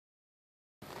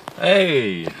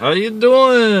Hey, how you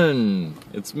doing?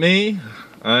 It's me.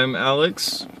 I'm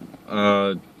Alex.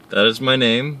 That is my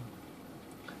name,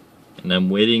 and I'm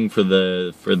waiting for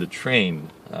the train.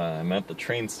 I'm at the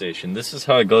train station. This is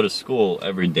how I go to school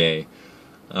every day.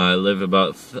 I live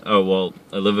about I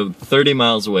live about 30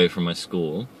 miles away from my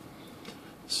school.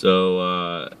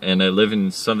 So, and I live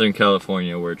in Southern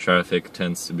California, where traffic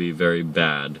tends to be very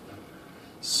bad.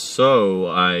 So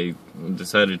I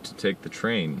decided to take the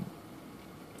train.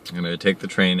 And I take the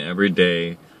train every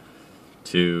day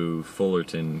to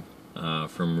Fullerton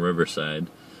from Riverside,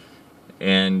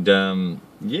 and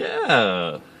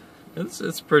yeah,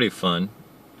 it's pretty fun.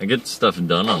 I get stuff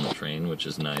done on the train, which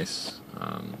is nice.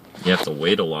 You have to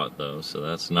wait a lot though, so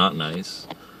that's not nice.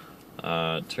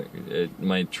 My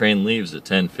train leaves at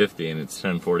 10:50 and it's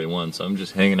 10:41, so I'm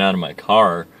just hanging out in my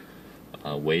car,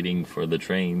 waiting for the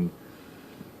train.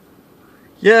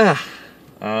 Yeah.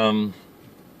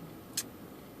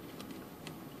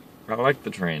 I like the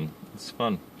train. It's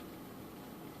fun.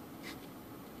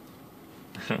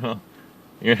 I don't know.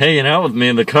 You're hanging out with me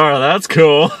in the car. That's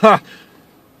cool.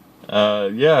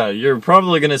 Yeah, you're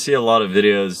probably going to see a lot of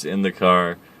videos in the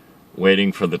car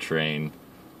waiting for the train,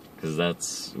 because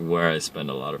that's where I spend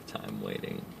a lot of time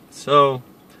waiting. So,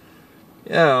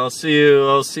 yeah, I'll see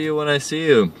you when I see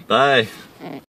you. Bye.